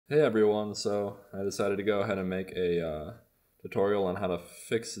Hey everyone, so I decided to go ahead and make a tutorial on how to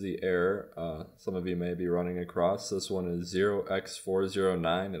fix the error some of you may be running across. This one is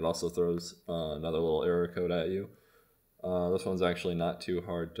 0x409. It also throws another little error code at you. This one's actually not too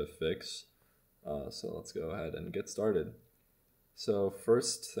hard to fix, so let's go ahead and get started. So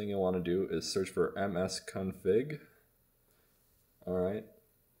first thing you'll want to do is search for msconfig. Alright.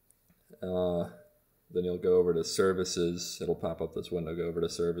 Then you'll go over to services. It'll pop up this window. Go over to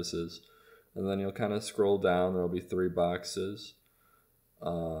services, and then you'll kind of scroll down. There'll be three boxes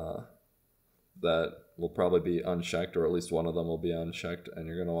that will probably be unchecked, or at least one of them will be unchecked, and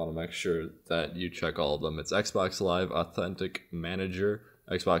you're going to want to make sure that you check all of them. It's Xbox Live Authentic Manager,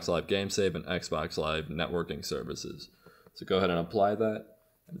 Xbox Live Game Save, and Xbox Live Networking Services. So go ahead and apply that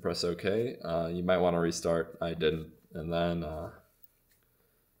and press OK. You might want to restart. I didn't, and then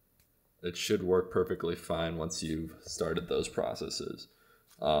it should work perfectly fine once you've started those processes.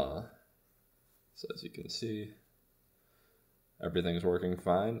 So as you can see, everything's working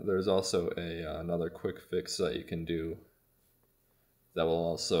fine. There's also another quick fix that you can do that will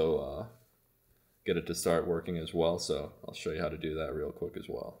also get it to start working as well. So I'll show you how to do that real quick as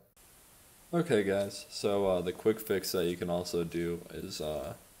well. Okay guys, so the quick fix that you can also do is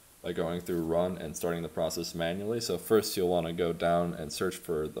by going through run and starting the process manually. So first you'll want to go down and search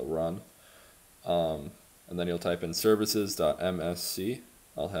for the run. And then you'll type in services.msc.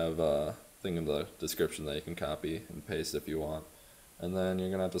 I'll have a thing in the description that you can copy and paste if you want. And then you're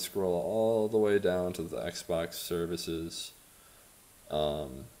going to have to scroll all the way down to the Xbox services.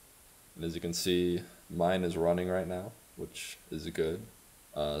 And as you can see, mine is running right now, which is good.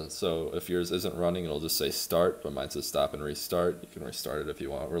 So if yours isn't running, it'll just say start, but mine says stop and restart. You can restart it if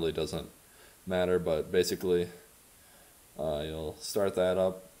you want. It really doesn't matter, but basically you'll start that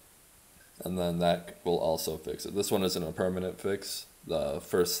up, and then that will also fix it. This one isn't a permanent fix. The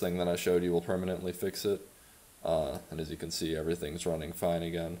first thing that I showed you will permanently fix it. And as you can see, everything's running fine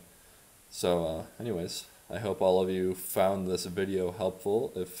again. So anyways, I hope all of you found this video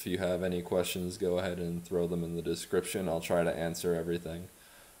helpful. If you have any questions, go ahead and throw them in the description. I'll try to answer everything.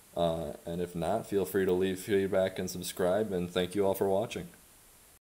 And if not, feel free to leave feedback and subscribe, and thank you all for watching.